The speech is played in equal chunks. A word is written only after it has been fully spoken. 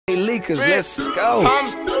leakers, let's go.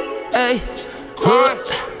 Hey, hood.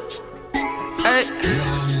 Hey,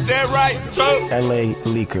 that right, so LA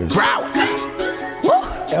leakers.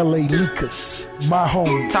 LA leakers, my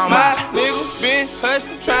homies. my nigga been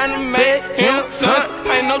hustling, tryna make him something.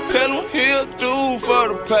 Ain't no tellin' what he'll do for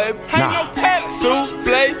the paper. Ain't no tellin'.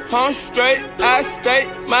 Souffle, I'm straight, I stay,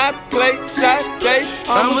 my plate, shot day.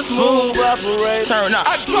 I'm a smooth operator. Turn up.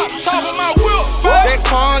 I drop top of my wheel. That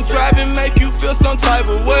car driving make you feel some type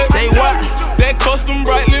of way. Say what? That custom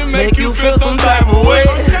brightly make you feel some type of way.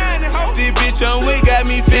 This bitch on we got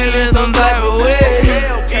me feeling some type of way.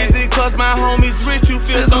 Is it cause my homies rich you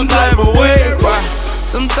feel some type of way?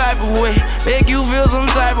 Some type of way, make you feel some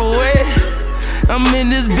type of way. I'm in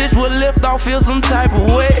this bitch with lift off, feel some type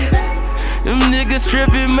of way. Them niggas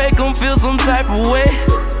trippin', make them feel some type of way.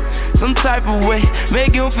 Some type of way,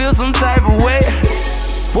 make them feel some type of way.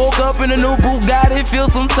 Woke up in a new Bugatti, feel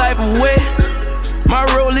some type of way. My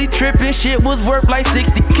Rollie trippin', shit was worth like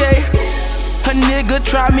 60K. A nigga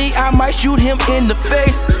try me, I might shoot him in the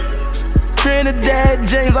face. Trinidad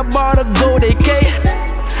James, I bought a gold AK.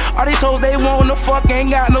 All these hoes they wanna fuck,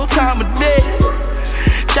 ain't got no time of day.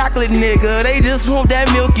 Chocolate nigga, they just want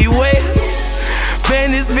that Milky Way.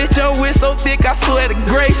 Man, this bitch on with so thick, I swear to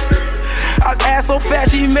grace. I ass so fat,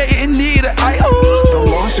 she made it need a ice. The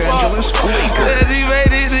Los Angeles Lakers. She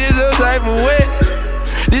made it in some type of way.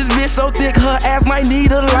 This bitch so thick, her ass might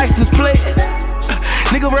need a license plate.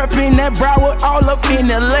 Nigga reppin' that Broward all up in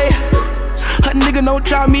LA. A nigga don't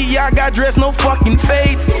try me, I got dressed, no fucking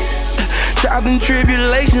fades. Trials and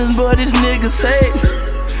tribulations, but this niggas hate.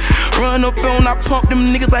 Run up on, I pump them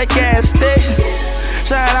niggas like gas stations.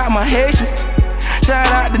 Shout out my Haitians, shout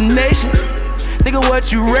out the nation. Nigga,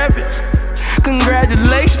 what you reppin'?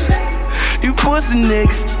 Congratulations. You pussy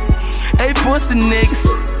niggas, they pussy niggas.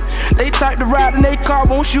 They type to ride in they car,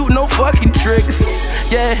 won't shoot no fucking triggers.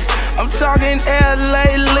 Yeah, I'm talking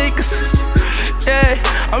LA leakers. Yeah,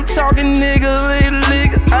 I'm talking niggas,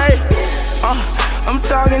 I'm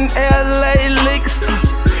talking LA leakers.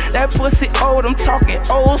 That pussy old, I'm talking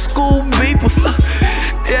old school beepers.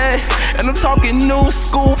 Yeah, and I'm talking new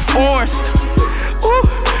school foreigns.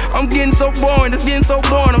 I'm getting so boring, it's getting so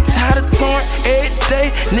boring. I'm tired of touring every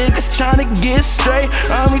day. Niggas tryna get straight.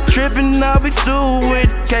 I be trippin', I be stewing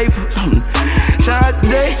with the caper.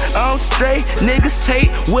 Today, I'm straight. Niggas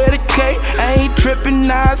hate with a K. I ain't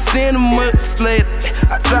trippin', I send them months later.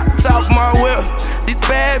 I drop top my whip. These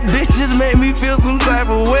bad bitches make me feel some type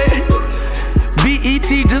of way.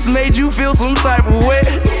 BET just made you feel some type of way.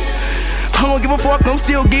 I don't give a fuck, I'm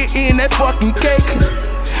still getting that fucking cake.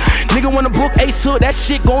 Nigga wanna book Ace Hood, that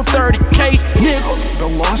shit gon' 30K, nigga. The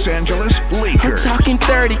Los Angeles Lakers. I'm talking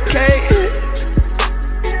 30K.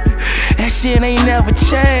 That shit ain't never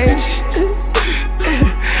changed.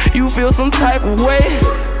 You feel some type of way.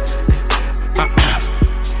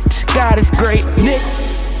 God is great, nigga.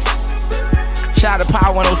 Shout out to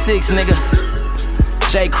Power 106, nigga.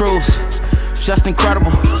 J. Cruz, just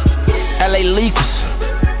incredible. LA Leakers.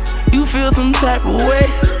 You feel some type of way.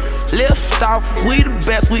 Lift off, we the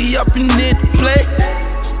best, we up in it to play.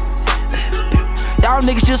 Y'all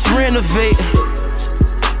niggas just renovate.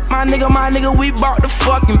 My nigga, we bought the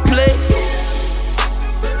fucking place.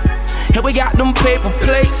 And we got them paper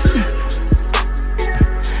plates.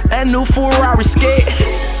 That new Ferrari skate.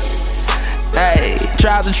 Hey,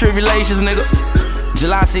 trials and tribulations, nigga.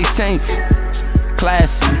 July 16th,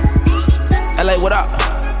 classy. LA, what up?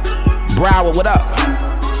 Broward, what up?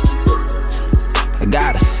 I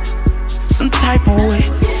got us. Some type of way.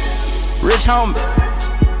 Rich homie.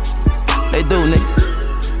 They do, nigga.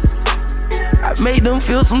 I made them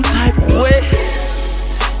feel some type of way.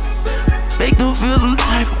 Make them feel some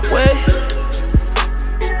type of way.